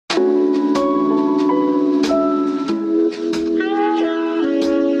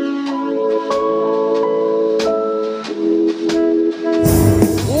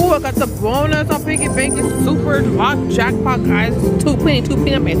bonus on Piggy Bank is super lock jackpot, guys. Two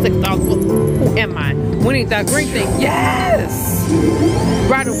penny. I made $6. Who am I? We need that green thing. Yes!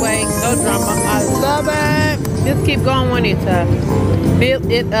 Right away. No drama. I love it. Just keep going. We need to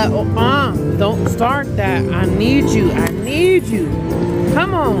fill it up. Don't start that. I need you.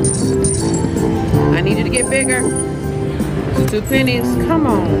 Come on. I need you to get bigger. 2 pennies. Come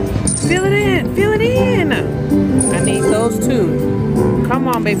on. Fill it in. I need those 2. Come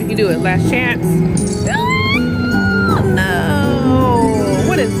on, baby. You can do it. Last chance. Oh, no.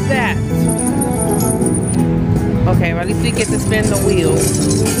 What is that? Okay, well, at least we get to spin the wheel.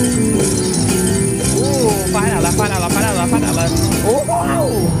 Ooh, $5. Ooh,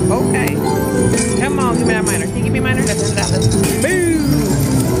 okay. Come on, give me that minor. Can you give me a minor? That's $100. Boom.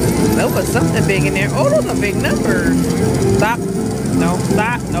 There was something big in there. Oh, those are big numbers. Stop. No,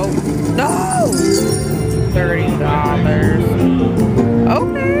 stop. No. $30.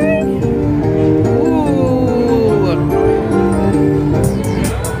 Okay. Ooh.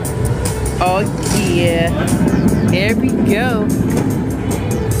 Oh, yeah. There we go.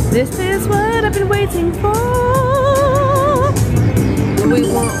 This is what I've been waiting for. We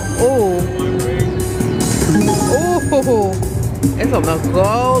want, it's on the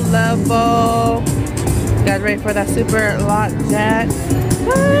gold level. You guys ready for that super lot jack?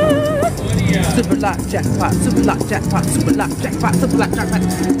 Super lot jackpot, super lot jackpot.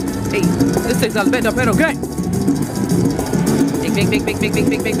 Hey, this $6 bet, no pedal, okay?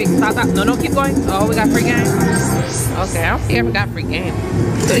 Big. Stop. No, keep going. Oh, we got free game. Okay, I don't think I ever got free game.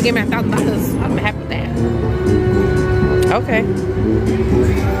 Could have given me $1,000. I'm happy with that. Okay.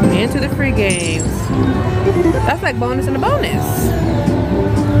 Into the free games. That's like bonus and a bonus.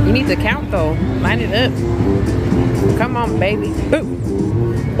 You need to count though. Line it up. Come on, baby.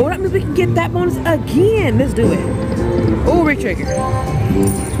 Oh, that means we can get that bonus again. Let's do it. Oh, re-trigger.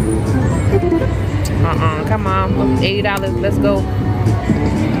 Come on. $80. Let's go.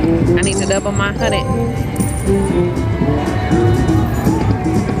 I need to double my 100.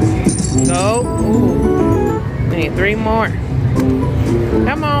 Go. Ooh. We need 3 more.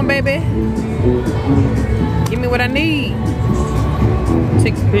 Come on, baby. Give me what I need.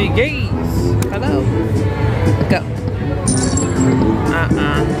 6 piggies. Hello. Go.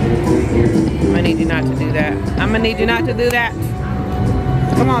 I need you not to do that. I'm gonna need you not to do that.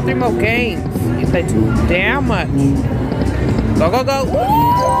 Come on, 3 more games. You play too damn much. Go. Woo!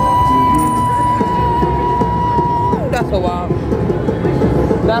 That's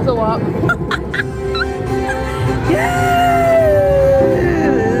a walk. Yeah!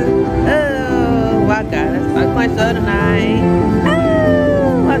 Oh my God, that's so much show tonight. Oh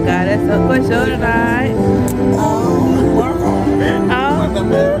my God, that's so much show tonight.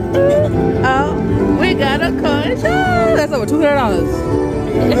 Oh, we got a coin show. That's over $200.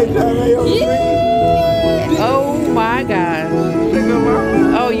 Yeah. Oh my gosh.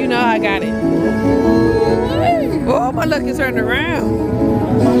 Oh, you know I got it. Oh, my luck is turning around.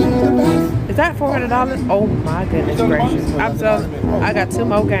 Is that $400? Oh my goodness gracious. I'm so, I got 2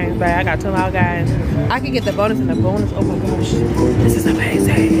 more games, babe. I can get the bonus and the bonus. Oh my gosh. This is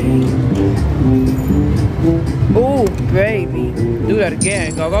amazing. Oh, baby. Do that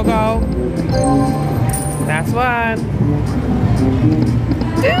again. Go. That's one.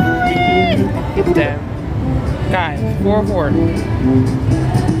 Do it. Keep it down. Guys, 4.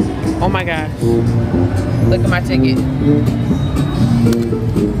 Oh my gosh. Look at my ticket.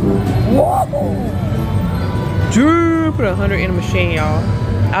 Whoa! Put 100 in the machine, y'all.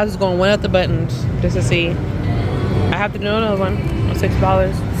 I was just gonna win up the buttons just to see. I have to do another one on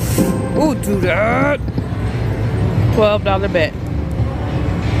 $6. Ooh, do that. $12 bet.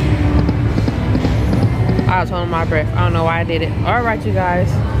 I was holding my breath. I don't know why I did it. All right, you guys.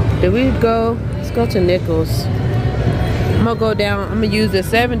 Did we go? Let's go to nickels. I'm gonna go down. I'm gonna use the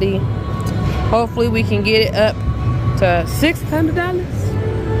 70. Hopefully we can get it up to $600.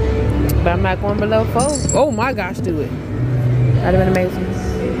 But I'm not going below 4. Oh my gosh, do it. That'd have been amazing.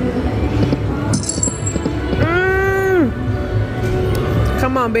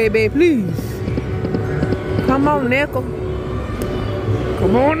 Come on, baby, please. Come on, nickel.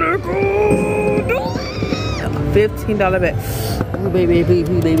 Come on, nickel. $15 bet. Oh, baby, please,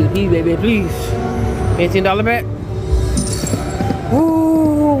 please. $15 bet.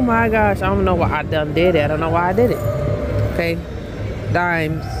 Oh my gosh, I don't know why I done did it. I don't know why I did it. Okay,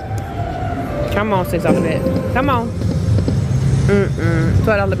 dimes. Come on, $6 bet. Come on.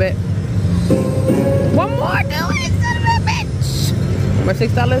 $12 bet. One more, do it, son of a bitch. More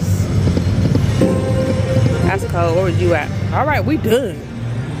 $6. That's cold. Where was you at? All right, we done.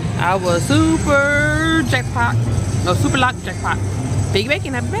 I was super jackpot. No, super lock jackpot. Big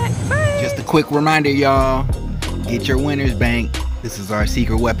bacon, I'll be back. Bye. Just a quick reminder, y'all. Get your winner's bank. This is our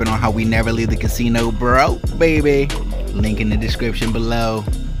secret weapon on how we never leave the casino broke, baby. Link in the description below.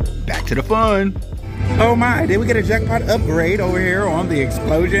 Back to the fun. Oh my, did we get a jackpot upgrade over here on the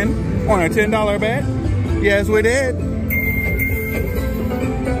explosion on a $10 bet? Yes, we did.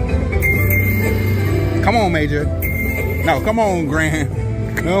 Come on, Major. No, come on, Grand.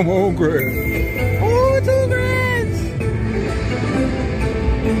 Come on, Grand. Oh, 2 grands.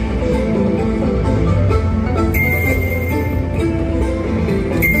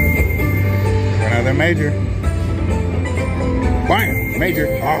 Another Major. Bam, Major.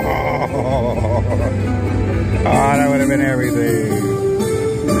 Oh, that would have been everything.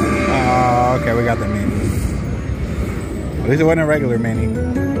 Oh, okay, we got the mini. At least it wasn't a regular mini.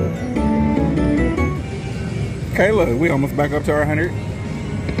 Okay, look, we almost back up to our 100.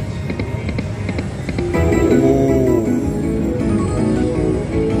 Ooh.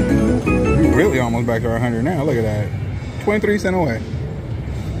 We really almost back to our 100 now. Look at that. 23 cents away.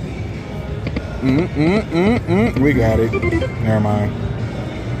 We got it. Never mind.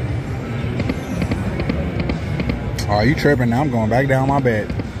 Oh, you tripping now? I'm going back down my bet.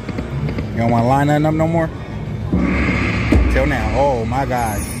 You don't want to line that up no more? Till now. Oh my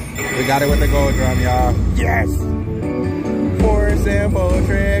gosh. We got it with the gold drum, y'all. Yes! 4 simple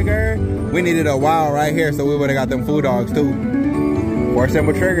trigger. We needed a wow right here, so we would have got them food dogs too. 4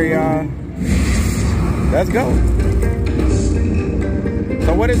 simple trigger, y'all. Let's go.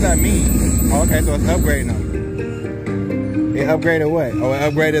 So what does that mean? Oh, okay, so it's upgrading them. It upgraded what? Oh, it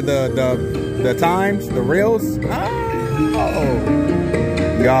upgraded the times, the reels. Oh,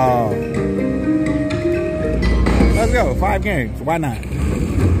 y'all. Let's go. 5 games. Why not?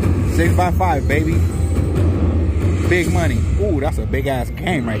 6 by 5, baby. Big money. Ooh, that's a big ass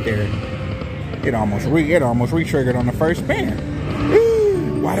game right there. It almost re-triggered on the first spin.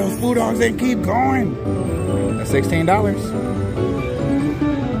 Ooh, why those food dogs didn't keep going? That's $16.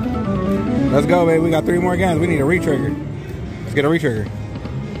 Let's go, baby. We got 3 more games. We need a re-trigger. Let's get a re-trigger.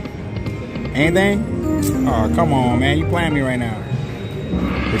 Anything? Oh, come on, man. You playing me right now.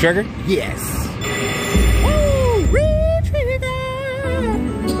 Re-trigger? Yes. Woo! Re-trigger!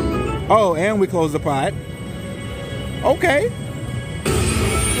 Oh, and we close the pot. Okay.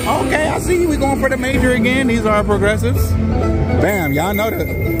 Okay, I see you. We going for the major again. These are our progressives. Bam, y'all know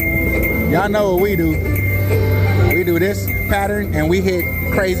what we do. We do this pattern and we hit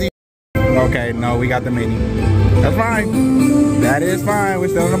crazy. Okay, no, we got the mini. That's fine. That is fine. We're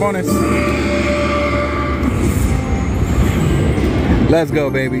still in the bonus. Let's go,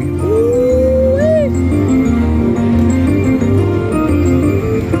 baby.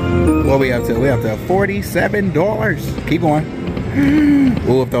 What we up to? We up to $47. Keep going.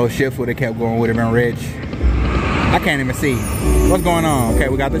 Ooh, if those ships would have kept going, would have been rich. I can't even see. What's going on? Okay,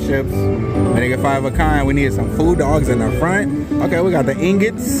 we got the ships. I think a 5 of a kind. We needed some food dogs in the front. Okay, we got the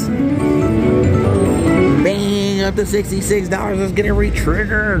ingots. Bang, up to $66. Let's get it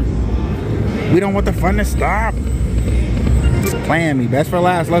re-triggered. We don't want the fun to stop. Playing me. Best for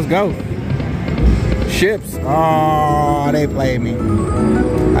last. Let's go. Ships. Oh, they played me.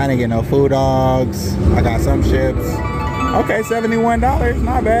 I didn't get no food dogs. I got some ships. Okay, $71.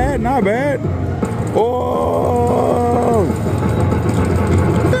 Not bad. Not bad. Oh.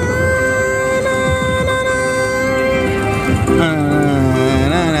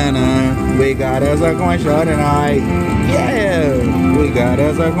 We got us a coin show tonight. Yeah. We got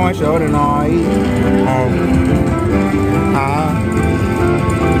us a coin show tonight.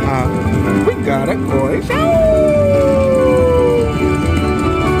 We got a coin show.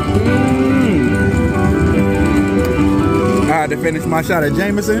 I had to finish my shot at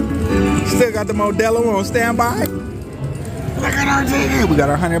Jameson. Still got the Modelo on standby. Look at our ticket. We got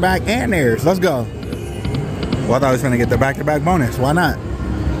our 100 back and theirs. Let's go. Well, I thought I was going to get the back-to-back bonus. Why not?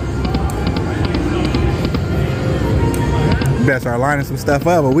 Best start lining some stuff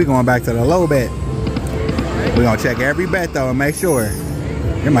up, but we going back to the low bet. We're going to check every bet, though, and make sure.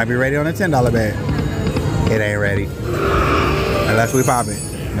 It might be ready on a $10 bet. It ain't ready. Unless we pop it.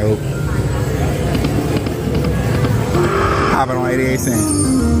 Nope. Pop it on 88 cents.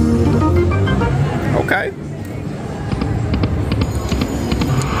 Okay.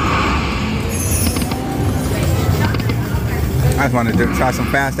 I just wanted to try some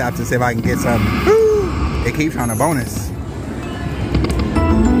fast apps to see if I can get some. It keeps on a bonus.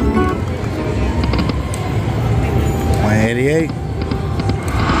 188.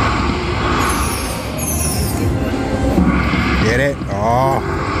 Get it? Oh.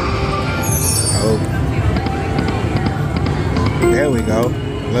 Oh. There we go.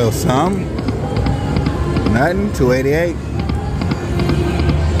 A little sum. Nothing. 288.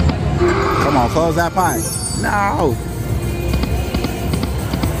 Come on, close that pot. No.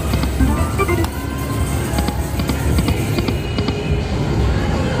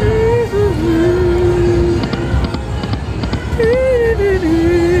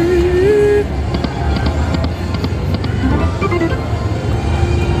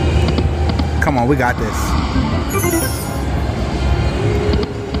 Come on, we got this.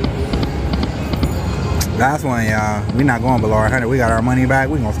 Last one, y'all. We're not going below 100. We got our money back.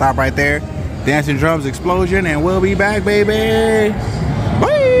 We're gonna stop right there. Dancing Drums Explosion, and we'll be back, baby. Bye.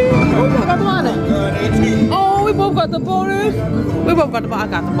 Oh, we both got the bonus. We both got the bonus. I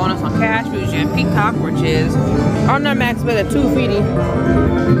got the bonus on Cash Fusion, Pink Cockroaches, on their max bid at 250.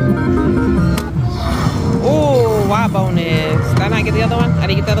 Oh, why bonus? Did I not get the other one? I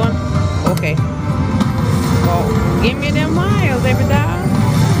didn't get the other one? Okay. Well, give me them miles, every dog.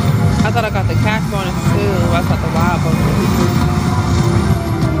 I thought I got the cash bonus too. I thought the wild bonus.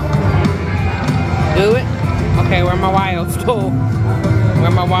 Do it? Okay, where are my wilds go?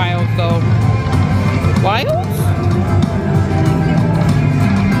 Where my wilds go? Wilds?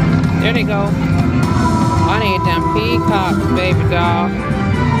 There they go. I need them peacocks, baby doll.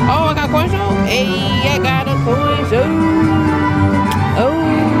 Oh, I got coin show? Hey, I got a coin show.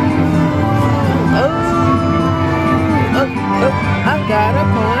 I got a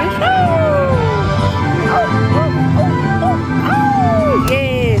coin show.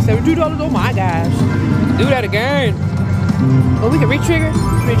 Yeah, $72. Oh my gosh. Do that again. Oh, we can re-trigger?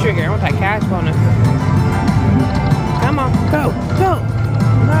 Re-trigger. I want that cash bonus. Come on. Go. Go.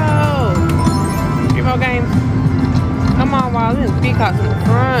 No. 3 more games. Come on, Wild. There's peacocks in the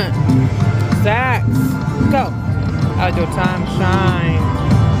front. Stacks. Go. I'll do time shine.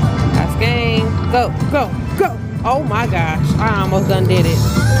 Last game. Go. Go. Go. Oh my gosh. I almost done did it.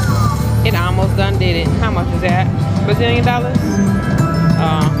 It almost done did it. How much is that? $1 bazillion?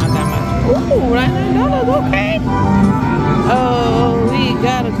 Not that much. Ooh, $99. Okay. Oh, we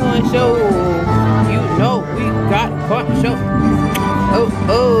got a coin show. You know we got a coin show. Oh,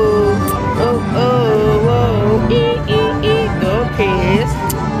 oh, oh, oh, oh. Go, Chris.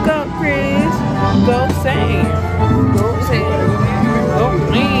 Go, Chris. Go, Sam. Go, Sam. Go,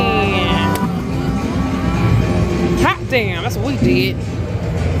 man. Hot damn, that's what we did.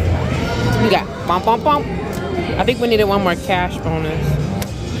 We got bump, bump, bump. I think we needed one more cash bonus.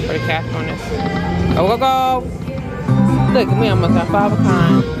 For the cash bonus. Go, go, go. Look, we almost got 5 of a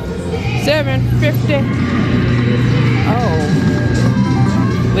kind. $7.50. Oh.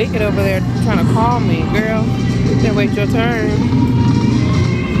 Wicked over there trying to call me, girl. Then wait your turn.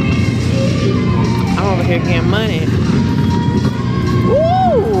 I'm over here getting money.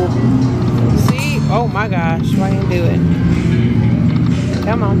 Woo! See? Oh my gosh, why didn't do it?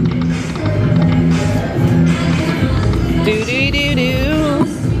 Come on. Do do do do.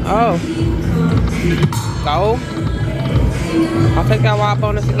 Oh. Go. I'll take that wild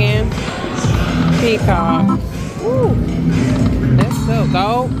bonus again. Peacock. Woo. Let's go.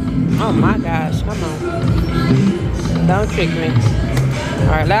 Go. Oh my gosh. Come on. Don't trick me.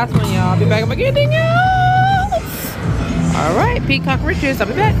 Alright, last one, y'all. I'll be back up again. Alright, Peacock Riches. I'll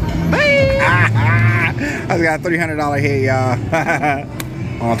be back. Bye. I just got a $300 hit, y'all.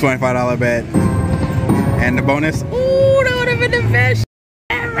 On a $25 bet. And the bonus. Ooh, that would have been the best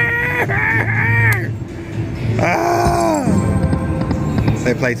ever.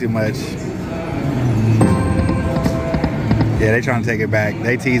 They play too much. Yeah, they trying to take it back.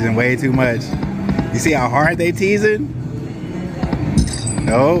 They teasing way too much. You see how hard they teasing?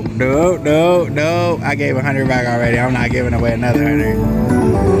 No, no, no, no. I gave 100 back already. I'm not giving away another 100.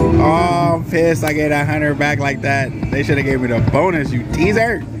 Oh, I'm pissed. I gave that 100 back like that. They should have gave me the bonus, you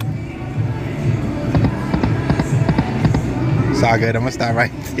teaser. It's all good. I'm gonna stop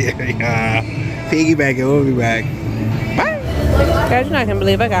right there. Piggyback it. We'll be back. Bye. Guys, you're not gonna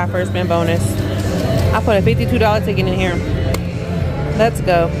believe I got first spin bonus. I put a $52 ticket in here. Let's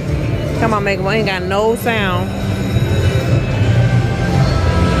go. Come on, Megan. We ain't got no sound.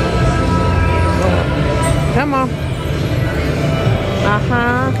 Come on.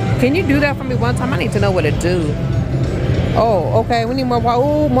 Can you do that for me one time? I need to know what to do. Oh, okay. We need more wild.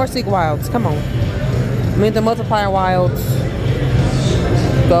 Ooh, more Seek Wilds. Come on. I need the multiplier wilds.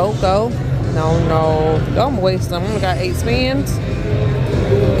 Go, go. No, no. Don't waste them. I only got 8 spins.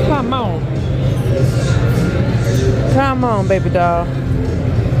 Come on. Come on, baby doll.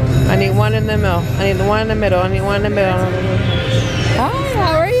 I need one in the middle. I need the one in the middle. I need one in the middle. Hi,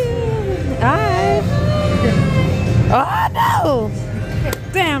 how are you? Hi. Oh, no.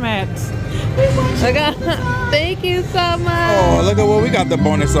 Damn it. Thank you so much. Oh, look at what we got the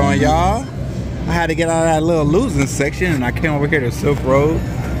bonus on, y'all. I had to get out of that little losing section and I came over here to Silk Road.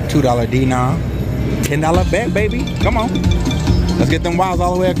 $2 denom. $10 bet, baby. Come on. Let's get them wilds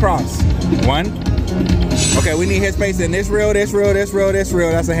all the way across. 1. Okay, we need hit space in this reel, this reel, this reel, this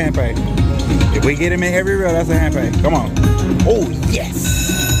reel. That's a hand pay. If we get him in every reel, that's a hand pay. Come on. Oh,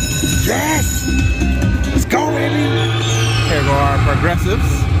 yes. Yes. Let's go, baby. Here go our progressives.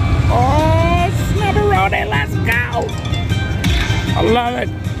 Oh, snapperoni. Let's go. I love it.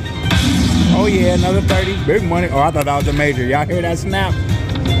 Oh, yeah, another 30. Big money. Oh, I thought that was a major. Y'all hear that snap?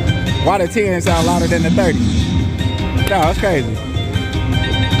 Why the 10 sound louder than the 30? No, that's crazy.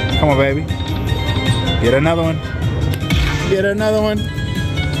 Come on, baby. Get another one. Get another one.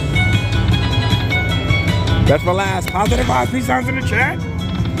 That's for last. Positive 5 peace signs in the chat.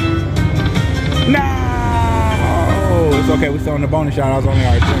 No! It's okay. We're still on the bonus shot. I was only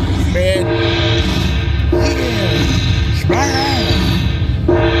already checking. Man. Yeah.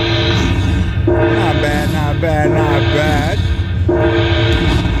 Not bad, not bad, not bad.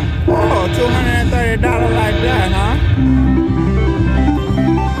 Oh, $230 like that, huh?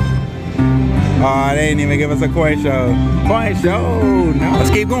 Oh, they didn't even give us a coin show. Coin show. No,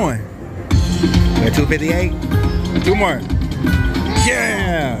 let's keep going. We're at 258. 2 more.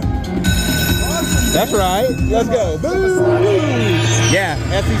 Yeah. That's right. Let's go. Yeah,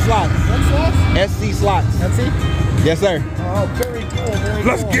 SC slots. SC slots. SC? Yes, sir. Oh, very cool. Very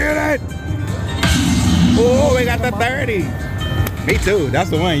Let's cool. get it. Oh, we got the 30. Me too.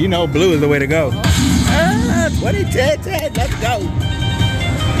 That's the one. You know, blue is the way to go. 20, 10, 10. Let's go.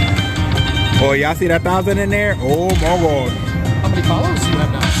 Oh, y'all see that 1,000 in there? Oh, my God. How many followers do you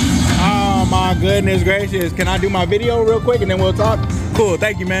have now? Oh, my goodness gracious. Can I do my video real quick and then we'll talk? Cool.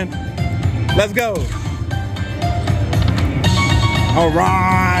 Thank you, man. Let's go. All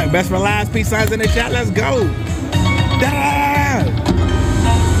right. Best for last. Peace signs in the chat. Let's go. Da-da-da-da.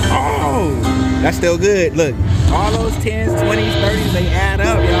 Oh, that's still good. Look, all those 10s, 20s, 30s, they add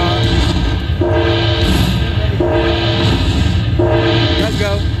up, y'all. Let's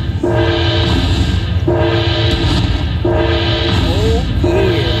go. Oh,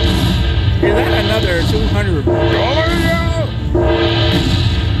 yeah. Is that another $200?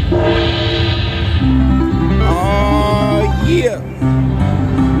 Oh, yeah.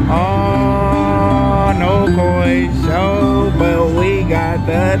 Oh, no coin show, but we got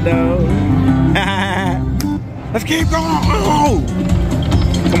the dough. Let's keep going. Oh.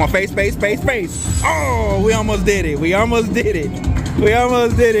 Come on, face, face, face, face. Oh, we almost did it. We almost did it. We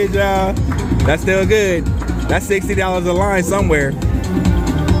almost did it, y'all. That's still good. That's $60 a line somewhere.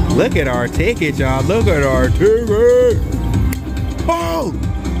 Look at our ticket, y'all. Look at our ticket. Oh.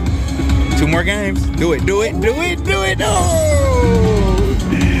 2 more games. Do it, do it, do it, do it.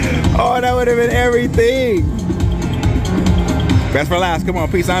 Oh, that would have been everything. Best for last. Come on,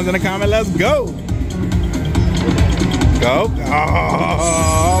 peace signs in the comment. Let's go. Go.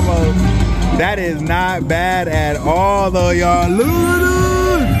 Oh, almost. That is not bad at all, though, y'all. Look at it.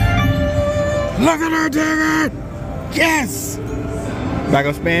 Look at our ticket. Yes. Back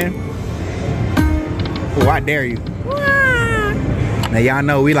up spin. Oh, I dare you. Now, y'all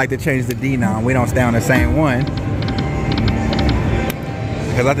know we like to change the denom. We don't stay on the same one.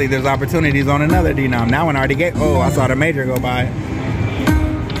 Because I think there's opportunities on another denom. That one already gave. Oh, I saw the major go by.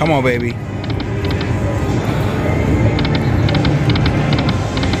 Come on, baby.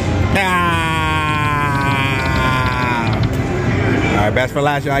 Ah. All right, best for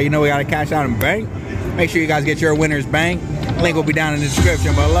last, y'all. You know we got to cash out and bank. Make sure you guys get your winner's bank. Link will be down in the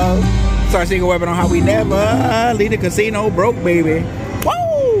description below. Start seeing a weapon on how we never leave the casino broke, baby.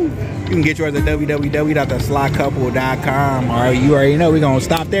 Woo! You can get yours at www.theslycouple.com. All right, you already know we're going to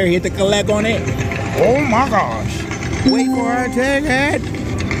stop there, hit the collect on it. Oh my gosh. Wait for our ticket.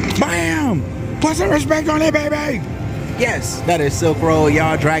 Bam! Put some respect on it, baby. Yes, that is Silk Road,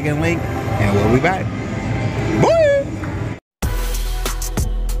 y'all. Dragon Link. And we'll be back. Boy!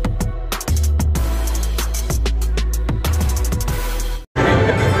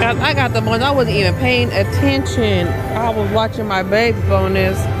 I got the ones I wasn't even paying attention. I was watching my baby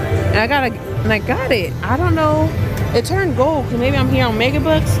bonus, and I got it. I don't know. It turned gold because maybe I'm here on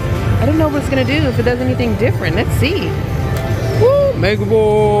Megabucks. I don't know what it's gonna do if it does anything different. Let's see. Woo,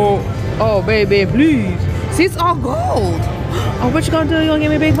 Megabucks. Oh baby, please. See, it's all gold. Oh, what you gonna do? You gonna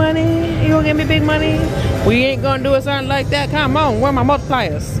give me big money? You gonna give me big money? We ain't gonna do something like that. Come on, where are my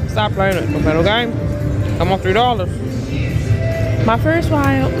multipliers? Stop playing it. Okay? Come on, $3. My first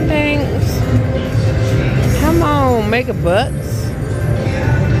wild, thanks. Come on, Megabucks.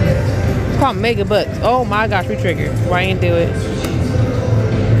 It's called Megabucks. Oh my gosh, we triggered. Why ain't do it?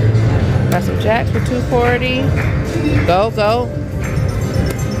 Got some jacks for $240. Go, go.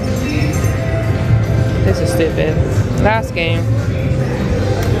 This is stupid. Last game.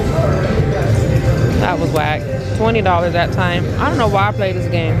 That was whack. $20 that time. I don't know why I played this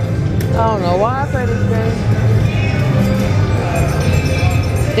game. I don't know why I played this game.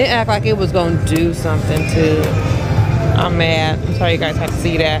 It act like it was gonna do something too. I'm mad. I'm sorry you guys had to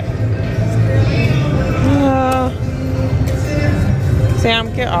see that.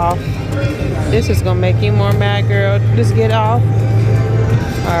 Sam, get off. This is gonna make you more mad, girl. Just get off.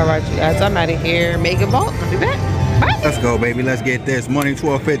 Alright, you guys, I'm out of here. Make a vault. I'll be back. Bye. Let's go, baby. Let's get this. Money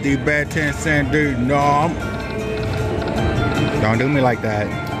 12.50, bet 10 cent, dude. No. Don't do me like that.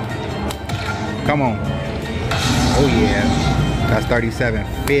 Come on. Oh, yeah. That's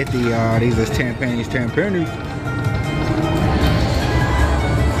 37.50, y'all. These is 10 pennies, 10 pennies.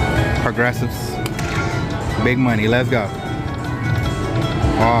 Progressives. Big money. Let's go.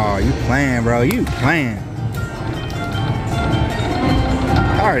 Oh, you playing, bro. You playing.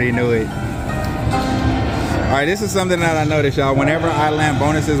 I already knew it. Alright, this is something that I noticed, y'all. Whenever I land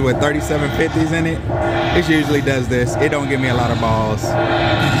bonuses with 37.50s in it, it usually does this. It don't give me a lot of balls.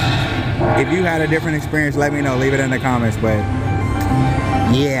 If you had a different experience, let me know. Leave it in the comments. But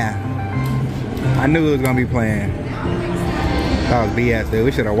yeah, I knew it was gonna be playing. That was BS, dude.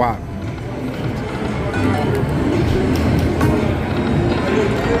 We should have whopped.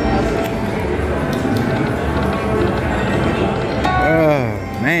 Oh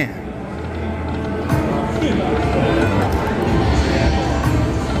man.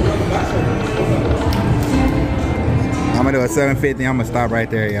 I'm gonna do a 750. I'm gonna stop right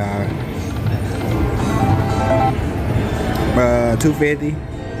there, y'all. 250.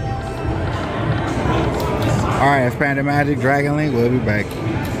 All right, it's Panda Magic, Dragon Link. We'll be back.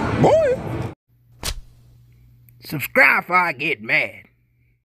 Boy, subscribe before I get mad.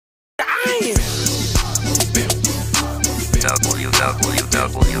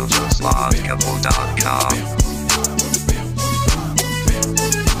 www.slogcouple.com